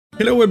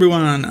Hello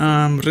everyone,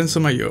 I'm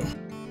Renzo Mayo.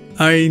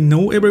 I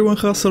know everyone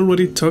has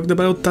already talked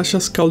about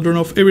Tasha's Cauldron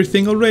of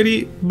everything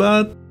already,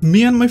 but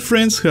me and my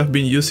friends have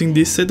been using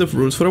this set of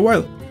rules for a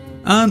while,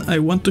 and I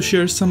want to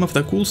share some of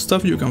the cool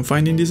stuff you can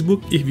find in this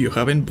book if you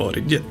haven't bought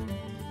it yet.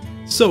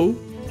 So,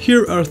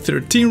 here are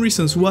 13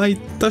 reasons why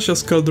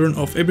Tasha's Cauldron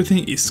of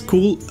everything is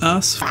cool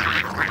as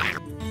f***,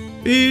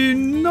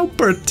 in no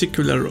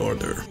particular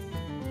order.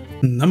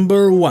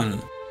 Number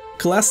 1.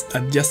 Class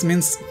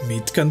adjustments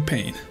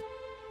mid-campaign.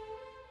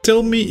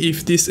 Tell me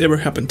if this ever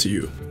happened to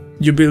you.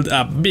 You build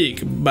a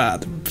big,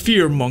 bad,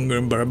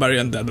 fear-mongering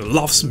barbarian that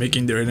loves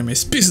making their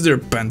enemies piss their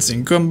pants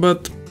in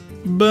combat,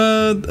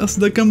 but as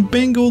the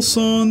campaign goes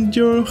on,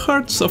 your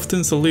heart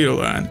softens a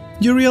little and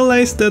you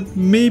realize that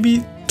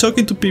maybe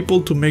talking to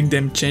people to make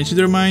them change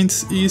their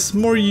minds is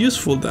more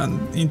useful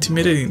than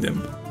intimidating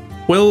them.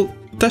 Well,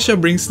 Tasha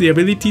brings the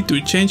ability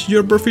to change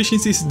your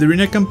proficiencies during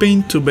a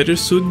campaign to better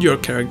suit your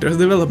character's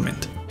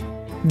development.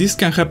 This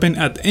can happen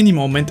at any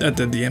moment at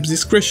the DM's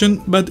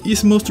discretion, but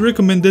is most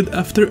recommended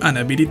after an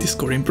ability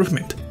score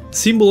improvement,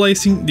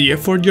 symbolizing the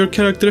effort your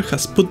character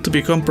has put to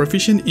become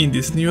proficient in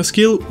this new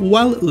skill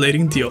while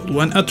letting the old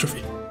one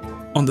atrophy.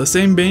 On the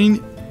same vein,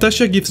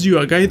 Tasha gives you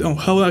a guide on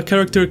how a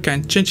character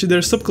can change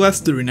their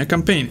subclass during a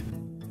campaign.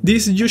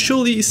 This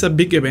usually is a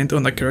big event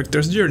on a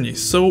character's journey,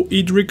 so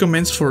it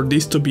recommends for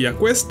this to be a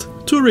quest,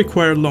 to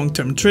require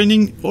long-term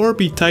training, or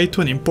be tied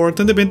to an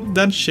important event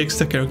that shakes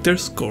the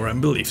character's core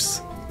and beliefs.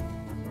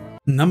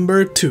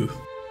 Number 2.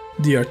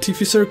 The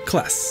Artificer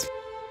class.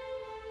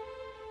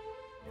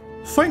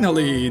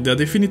 Finally, the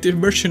definitive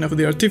version of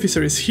the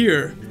Artificer is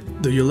here.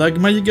 Do you like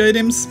magic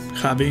items?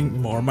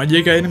 Having more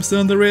magic items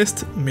than the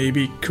rest?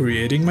 Maybe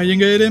creating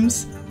magic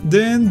items?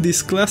 Then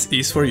this class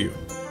is for you.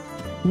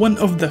 One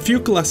of the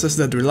few classes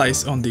that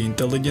relies on the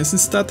intelligence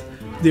stat,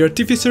 the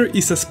Artificer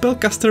is a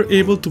spellcaster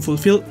able to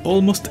fulfill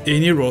almost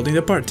any role in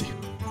the party.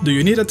 Do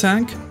you need a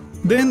tank?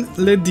 Then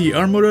let the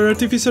Armorer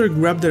Artificer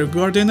grab their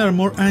Guardian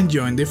armor and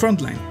join the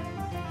frontline.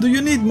 Do you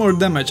need more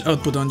damage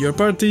output on your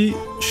party?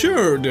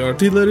 Sure, the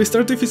Artillerist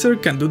Artificer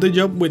can do the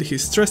job with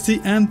his trusty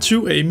and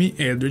true aiming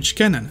Eldritch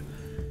Cannon.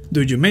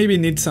 Do you maybe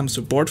need some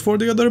support for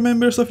the other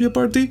members of your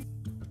party?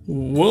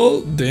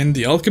 Well, then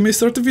the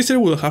Alchemist Artificer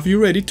will have you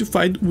ready to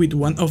fight with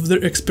one of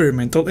their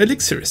experimental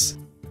elixirs.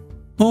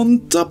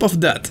 On top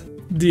of that,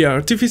 the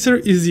Artificer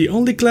is the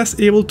only class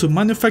able to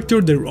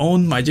manufacture their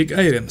own magic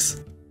items.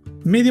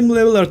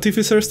 Medium-level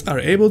Artificers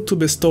are able to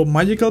bestow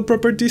magical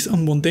properties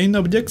on mundane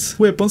objects,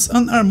 weapons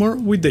and armor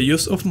with the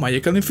use of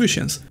magical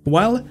infusions,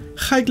 while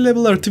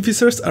high-level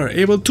Artificers are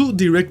able to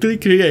directly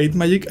create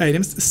magic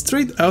items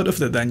straight out of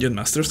the Dungeon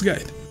Master's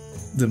Guide.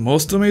 The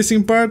most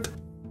amazing part?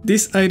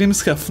 These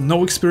items have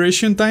no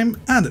expiration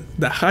time, and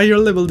the higher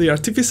level the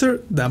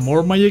Artificer, the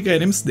more magic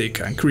items they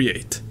can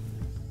create.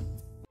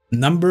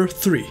 Number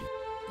 3.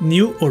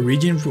 New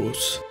Origin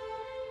Rules.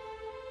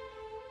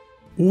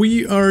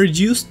 We are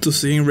used to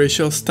seeing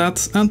racial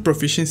stats and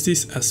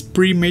proficiencies as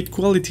pre-made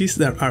qualities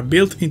that are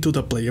built into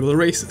the playable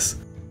races.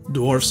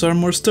 Dwarves are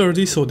more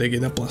sturdy, so they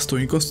get a +2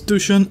 in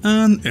Constitution,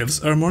 and Elves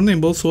are more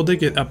nimble, so they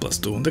get a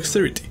 +2 in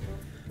Dexterity.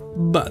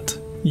 But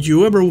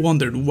you ever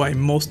wondered why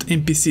most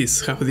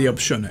NPCs have the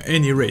option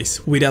any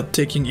race without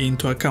taking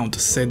into account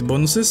set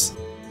bonuses?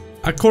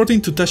 According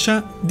to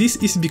Tasha, this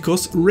is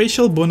because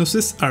racial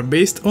bonuses are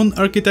based on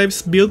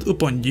archetypes built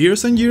upon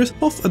years and years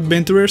of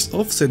adventurers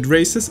of said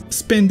races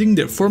spending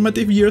their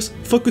formative years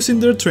focusing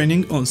their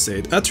training on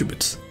said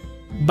attributes.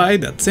 By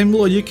that same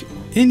logic,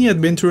 any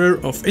adventurer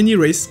of any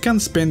race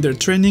can spend their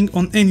training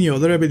on any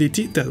other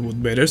ability that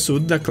would better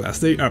suit the class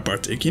they are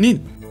partaking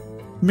in.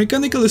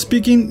 Mechanically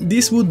speaking,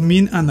 this would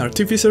mean an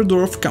Artificer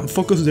Dwarf can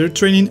focus their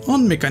training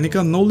on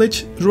mechanical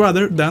knowledge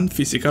rather than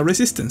physical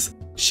resistance,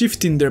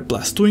 shifting their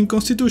 +2 in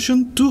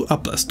Constitution to a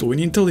 +2 in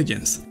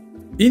Intelligence.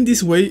 In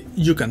this way,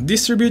 you can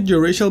distribute your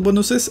racial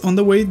bonuses on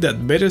the way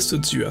that better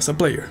suits you as a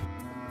player.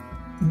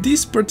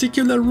 This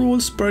particular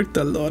rule sparked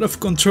a lot of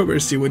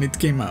controversy when it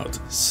came out,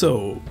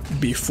 so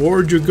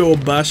before you go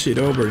bash it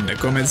over in the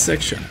comment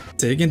section,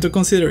 take into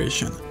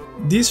consideration,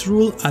 this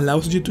rule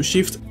allows you to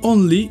shift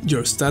only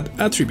your stat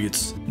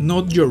attributes,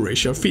 not your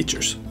racial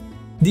features.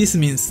 This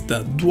means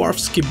that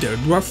dwarves keep their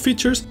dwarf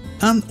features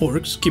and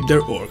orcs keep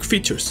their orc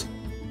features.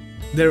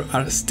 There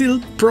are still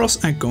pros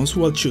and cons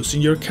while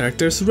choosing your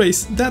character's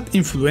race that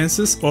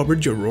influences over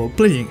your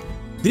role-playing.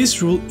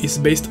 This rule is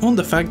based on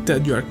the fact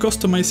that you are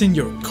customizing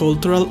your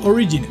cultural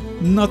origin,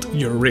 not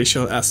your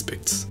racial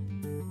aspects.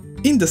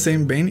 In the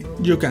same vein,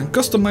 you can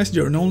customize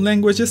your known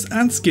languages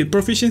and skill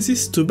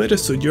proficiencies to better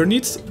suit your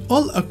needs,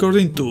 all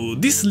according to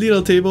this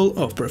little table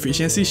of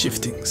proficiency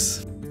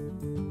shiftings.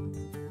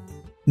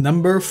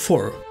 Number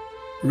 4.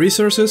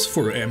 Resources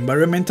for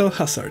environmental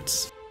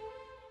hazards.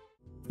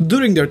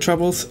 During their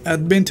travels,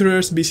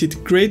 adventurers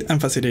visit great and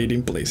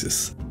fascinating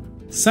places.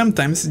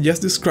 Sometimes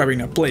just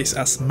describing a place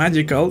as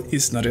magical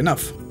is not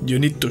enough, you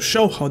need to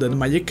show how that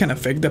magic can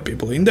affect the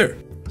people in there.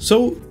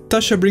 So,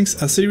 Tasha brings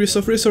a series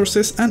of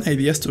resources and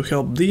ideas to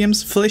help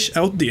DMs flesh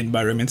out the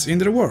environments in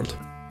their world.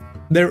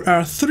 There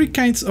are 3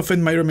 kinds of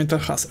environmental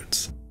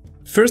hazards: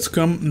 First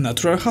come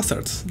natural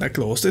hazards, the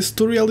closest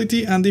to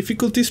reality and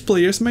difficulties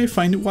players may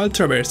find while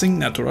traversing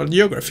natural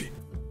geography.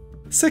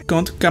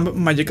 Second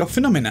come magical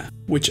phenomena,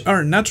 which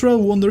are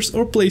natural wonders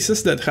or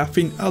places that have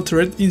been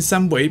altered in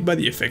some way by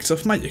the effects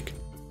of magic.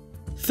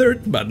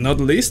 Third, but not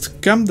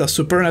least, come the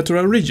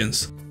supernatural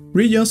regions,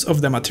 regions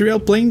of the material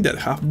plane that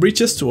have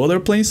bridges to other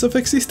planes of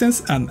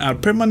existence and are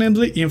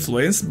permanently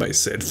influenced by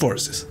said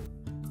forces.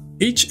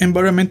 Each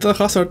environmental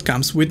hazard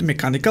comes with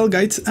mechanical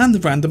guides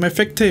and random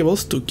effect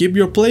tables to keep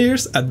your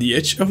players at the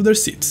edge of their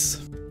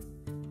seats.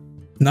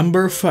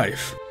 Number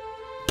 5.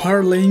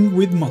 Parleying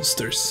with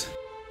monsters.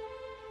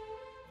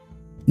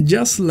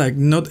 Just like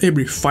not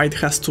every fight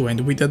has to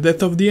end with the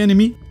death of the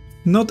enemy,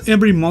 not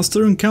every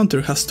monster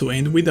encounter has to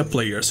end with the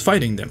players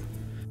fighting them.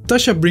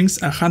 Tasha brings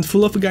a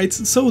handful of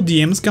guides so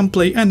DMs can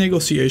play a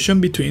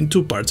negotiation between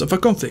two parts of a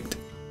conflict.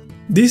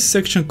 This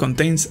section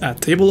contains a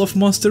table of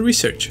monster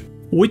research,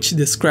 which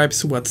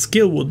describes what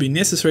skill would be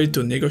necessary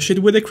to negotiate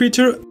with a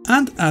creature,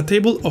 and a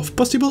table of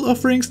possible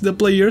offerings the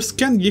players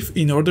can give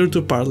in order to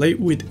parley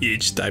with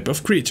each type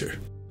of creature.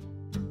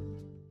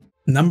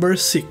 Number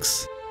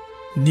 6.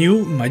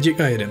 New magic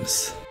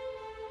items.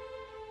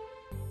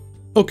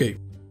 Okay,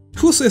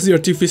 who says the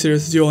Artificer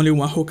is the only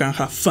one who can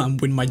have fun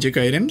with magic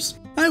items?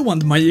 I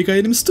want magic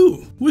items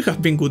too! We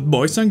have been good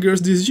boys and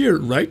girls this year,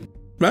 right?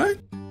 Right?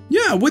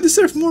 Yeah, we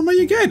deserve more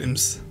magic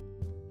items!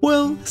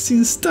 Well,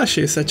 since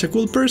Tasha is such a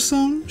cool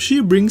person,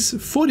 she brings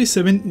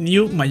 47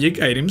 new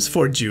magic items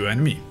for you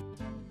and me.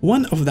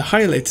 One of the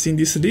highlights in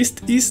this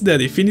list is the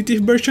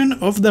definitive version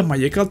of the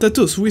magical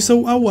tattoos we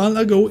saw a while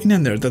ago in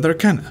Unearthed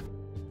Arcana.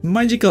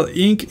 Magical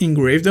ink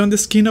engraved on the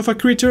skin of a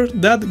creature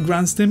that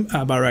grants them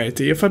a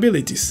variety of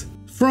abilities,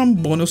 from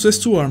bonuses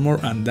to armor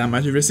and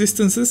damage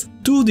resistances,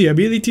 to the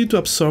ability to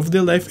absorb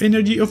the life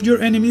energy of your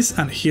enemies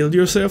and heal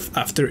yourself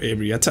after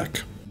every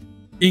attack.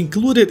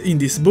 Included in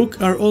this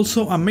book are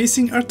also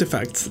amazing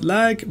artifacts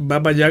like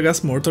Baba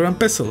Yaga's Mortar and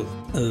Pestle,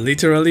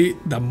 literally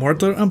the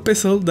mortar and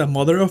pestle the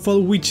mother of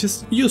all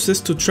witches uses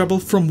to travel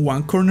from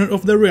one corner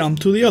of the realm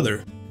to the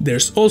other.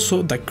 There's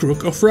also the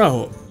Crook of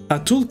Rao, a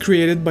tool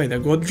created by the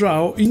god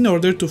Rao in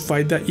order to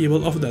fight the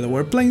evil of the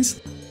lower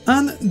planes,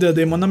 and the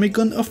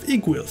Demonomicon of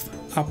Igwilf,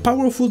 a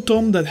powerful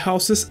tome that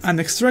houses an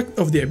extract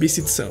of the abyss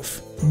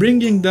itself,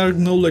 bringing dark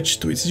knowledge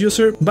to its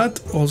user,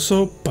 but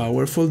also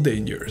powerful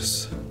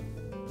dangers.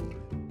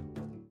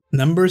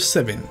 Number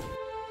 7.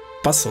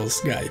 Puzzles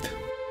Guide.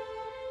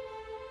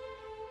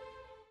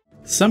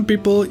 Some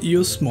people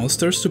use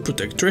monsters to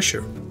protect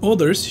treasure,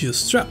 others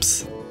use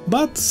traps,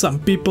 but some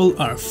people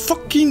are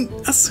fucking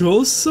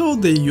assholes so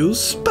they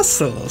use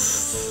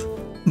puzzles.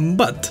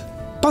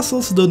 But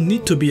puzzles don't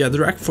need to be a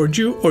drag for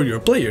you or your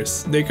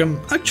players, they can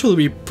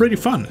actually be pretty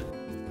fun.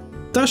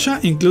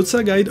 Tasha includes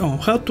a guide on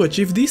how to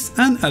achieve this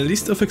and a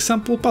list of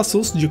example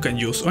puzzles you can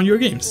use on your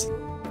games.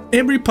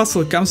 Every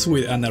puzzle comes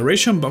with a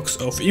narration box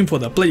of info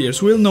the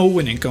players will know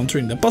when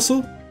encountering the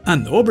puzzle,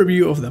 an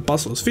overview of the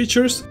puzzle's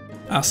features,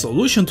 a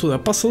solution to the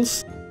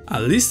puzzles,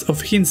 a list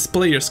of hints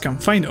players can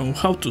find on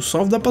how to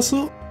solve the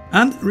puzzle,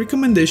 and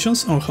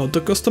recommendations on how to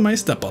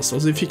customize the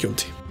puzzle's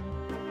difficulty.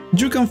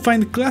 You can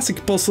find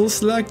classic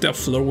puzzles like the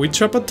floor with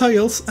trapped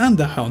tiles and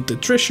the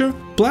haunted treasure,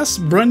 plus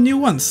brand new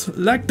ones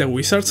like the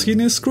wizard's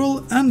hidden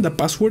scroll and the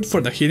password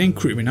for the hidden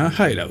criminal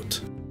hideout.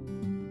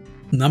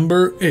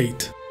 Number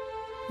 8.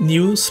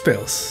 New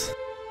spells.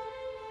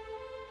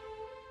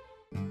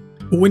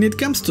 When it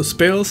comes to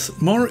spells,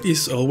 more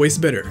is always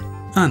better,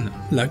 and,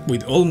 like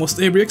with almost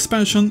every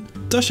expansion,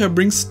 Tasha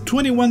brings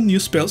 21 new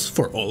spells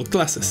for all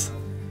classes.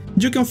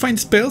 You can find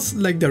spells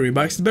like the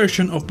revised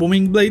version of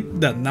Booming Blade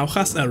that now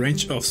has a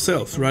range of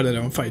self rather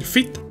than 5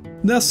 feet,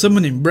 the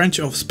summoning branch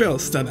of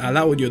spells that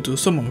allow you to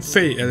summon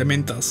Fey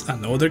elementals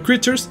and other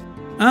creatures,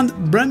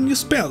 and brand new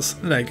spells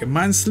like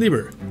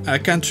Mansliver, a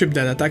cantrip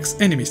that attacks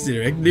enemies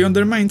directly on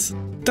their minds,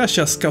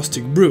 Tasha's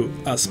Caustic Brew,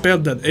 a spell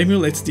that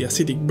emulates the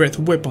acidic breath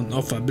weapon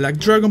of a black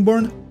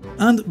dragonborn,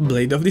 and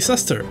Blade of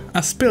Disaster,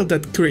 a spell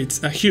that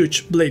creates a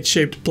huge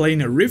blade-shaped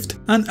planar rift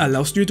and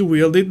allows you to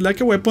wield it like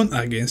a weapon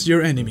against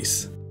your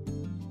enemies.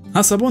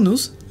 As a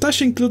bonus,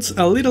 Tasha includes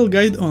a little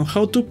guide on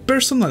how to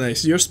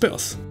personalize your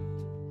spells.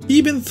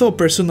 Even though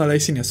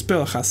personalizing a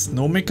spell has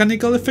no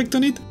mechanical effect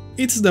on it,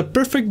 it's the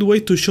perfect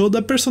way to show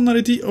the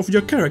personality of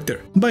your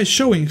character, by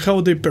showing how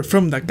they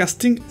perform the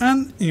casting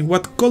and in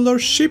what color,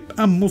 shape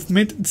and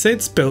movement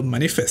said spell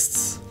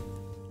manifests.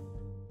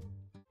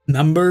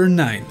 Number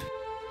 9.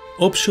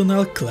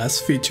 Optional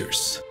class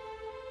features.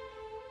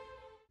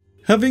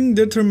 Having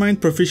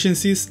determined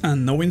proficiencies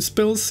and knowing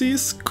spells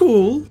is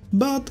cool,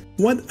 but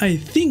what I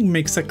think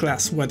makes a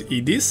class what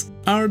it is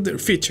are their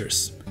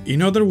features.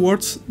 In other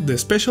words, the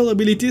special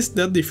abilities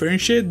that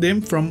differentiate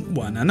them from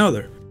one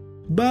another.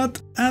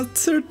 But at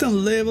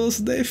certain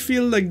levels they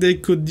feel like they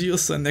could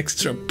use an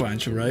extra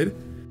punch, right?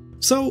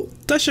 So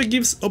Tasha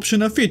gives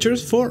optional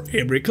features for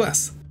every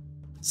class.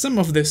 Some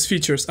of these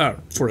features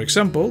are, for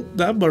example,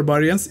 the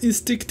Barbarian's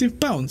Instinctive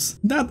Pounce,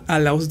 that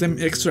allows them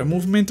extra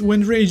movement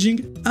when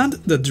raging, and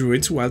the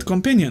Druid's Wild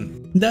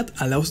Companion, that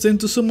allows them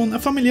to summon a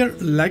familiar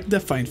like the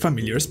Find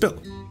Familiar spell.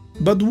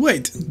 But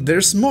wait,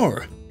 there's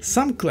more!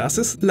 Some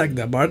classes, like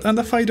the Bard and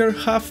the Fighter,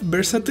 have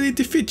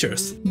versatility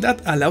features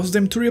that allows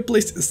them to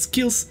replace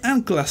skills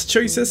and class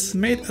choices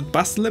made at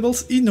past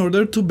levels in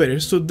order to better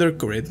suit their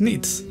current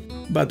needs.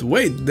 But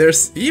wait,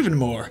 there's even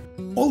more!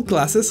 All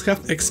classes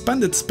have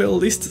expanded spell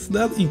lists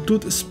that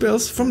include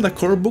spells from the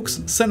core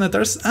books,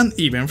 Senators, and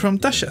even from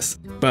Tasha's.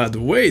 But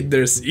wait,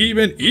 there's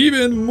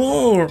even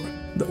more!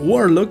 The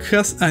Warlock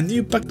has a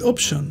new pact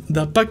option,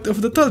 the Pact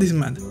of the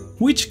Talisman,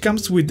 which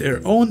comes with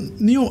their own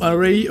new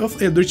array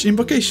of Eldritch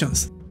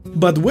invocations.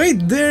 But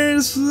wait,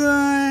 there's...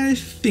 I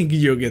think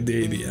you get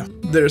the idea.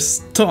 There's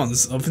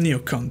tons of new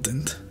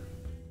content.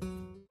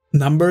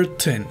 Number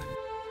 10.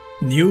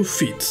 New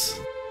Feats.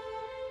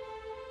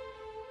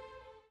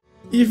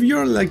 If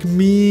you're like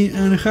me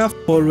and have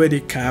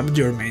already capped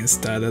your main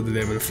stat at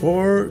level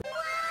 4,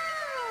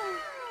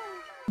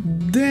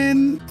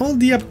 then all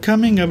the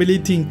upcoming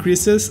ability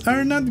increases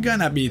are not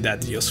gonna be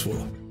that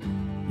useful.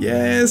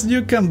 Yes,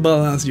 you can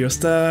balance your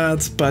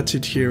stats, patch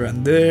it here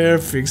and there,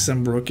 fix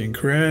some broken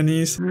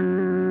crannies.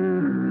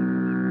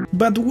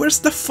 But where's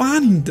the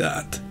fun in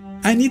that?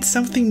 I need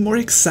something more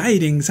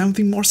exciting,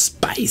 something more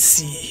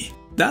spicy.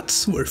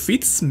 That's where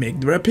feats make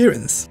their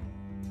appearance.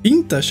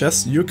 In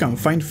Tasha's you can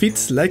find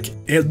feats like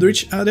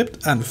Eldritch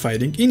Adept and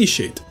Fighting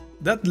Initiate,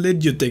 that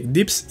let you take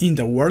dips in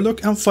the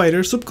Warlock and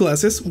Fighter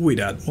subclasses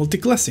without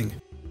multiclassing.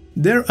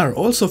 There are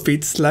also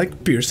feats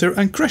like Piercer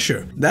and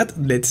Crusher, that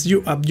lets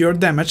you up your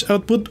damage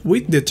output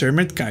with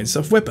determined kinds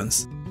of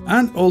weapons.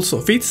 And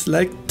also feats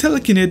like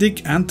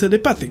Telekinetic and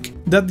Telepathic,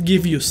 that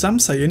give you some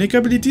psionic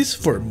abilities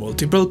for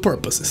multiple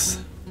purposes.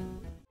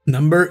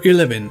 Number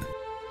 11.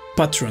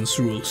 Patrons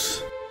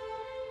Rules.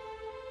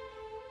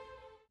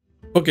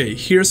 Okay,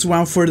 here's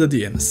one for the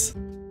DMs.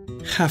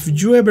 Have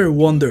you ever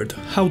wondered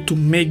how to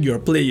make your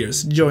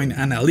players join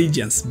an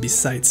allegiance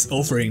besides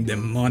offering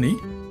them money?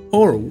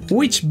 Or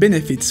which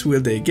benefits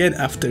will they get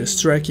after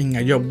striking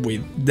a job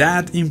with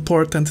that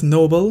important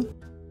noble?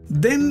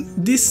 Then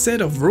this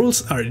set of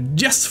rules are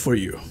just for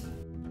you.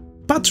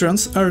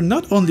 Patrons are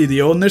not only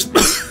the owners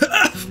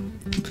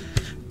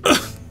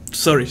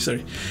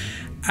sorry.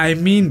 I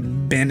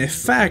mean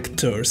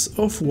benefactors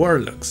of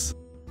warlocks.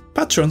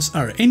 Patrons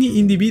are any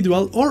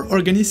individual or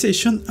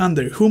organization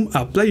under whom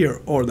a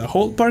player or the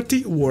whole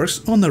party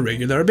works on a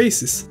regular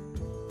basis.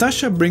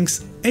 Tasha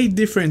brings 8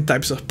 different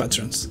types of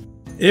patrons.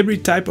 Every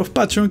type of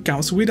patron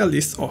comes with a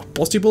list of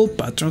possible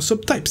patron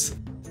subtypes,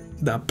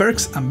 the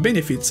perks and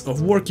benefits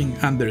of working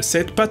under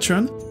said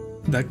patron,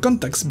 the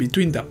contacts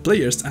between the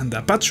players and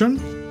the patron,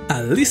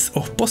 a list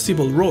of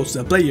possible roles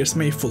the players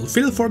may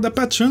fulfill for the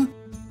patron,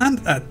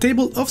 and a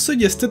table of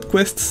suggested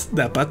quests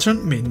the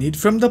patron may need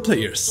from the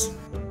players.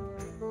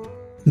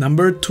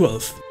 Number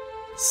 12.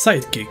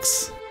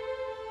 Sidekicks.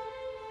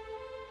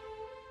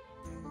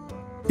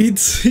 It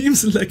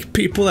seems like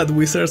people at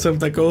Wizards of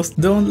the Coast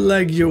don't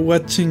like you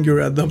watching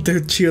your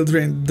adopted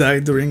children die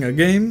during a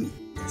game,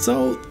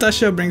 so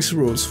Tasha brings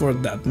rules for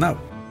that now.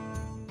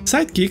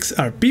 Sidekicks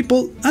are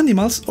people,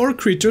 animals or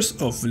creatures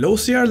of low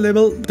CR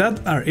level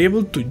that are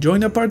able to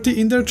join a party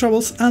in their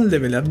troubles and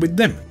level up with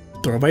them,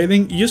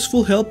 providing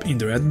useful help in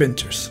their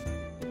adventures.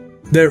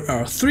 There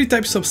are 3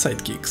 types of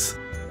sidekicks: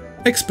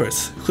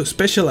 experts who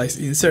specialize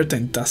in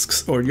certain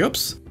tasks or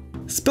jobs,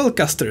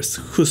 spellcasters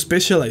who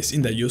specialize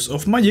in the use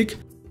of magic,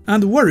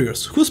 and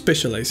warriors who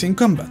specialize in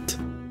combat.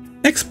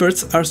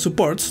 Experts are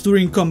supports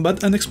during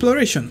combat and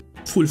exploration,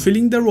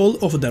 fulfilling the role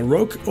of the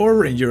rogue or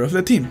ranger of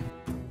the team.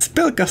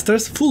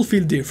 Spellcasters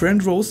fulfill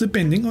different roles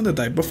depending on the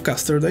type of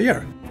caster they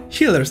are.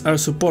 Healers are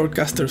support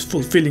casters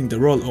fulfilling the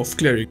role of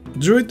cleric or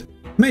druid,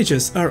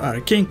 mages are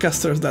arcane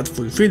casters that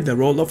fulfill the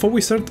role of a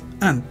wizard,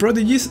 and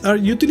prodigies are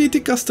utility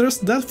casters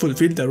that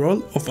fulfill the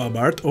role of a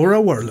bard or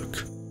a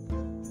warlock.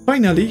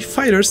 Finally,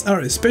 fighters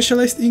are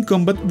specialized in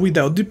combat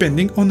without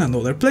depending on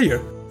another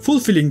player,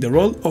 fulfilling the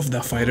role of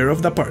the fighter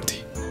of the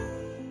party.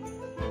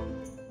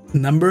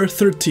 Number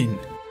 13.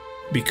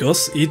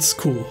 Because it's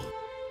cool.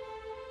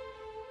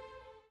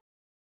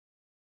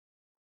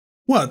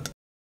 What?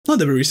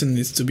 Not every reason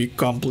needs to be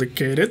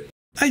complicated,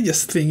 I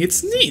just think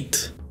it's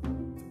neat.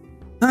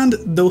 And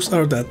those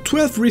are the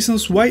 12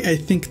 reasons why I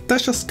think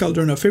Tasha's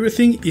Cauldron of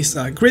Everything is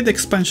a great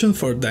expansion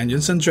for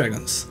Dungeons &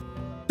 Dragons.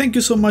 Thank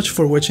you so much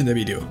for watching the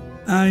video.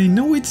 I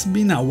know it's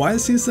been a while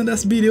since the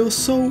last video,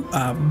 so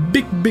a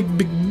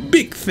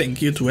big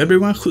thank you to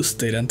everyone who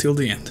stayed until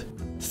the end.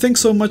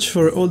 Thanks so much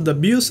for all the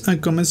views and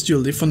comments you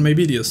leave on my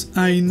videos.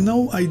 I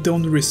know I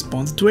don't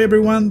respond to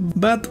everyone,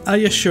 but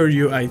I assure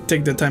you I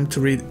take the time to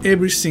read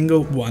every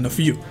single one of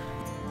you.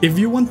 If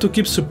you want to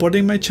keep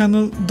supporting my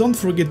channel, don't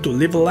forget to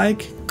leave a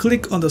like,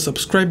 click on the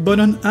subscribe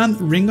button and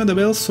ring on the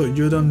bell so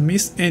you don't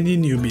miss any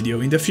new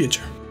video in the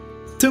future.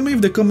 Tell me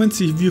in the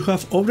comments if you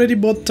have already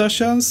bought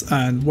Tasha's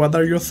and what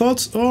are your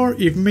thoughts, or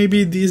if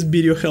maybe this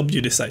video helped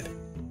you decide.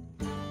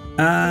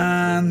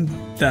 And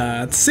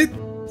that's it.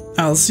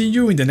 I'll see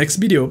you in the next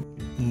video.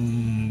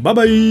 Bye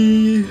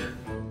bye!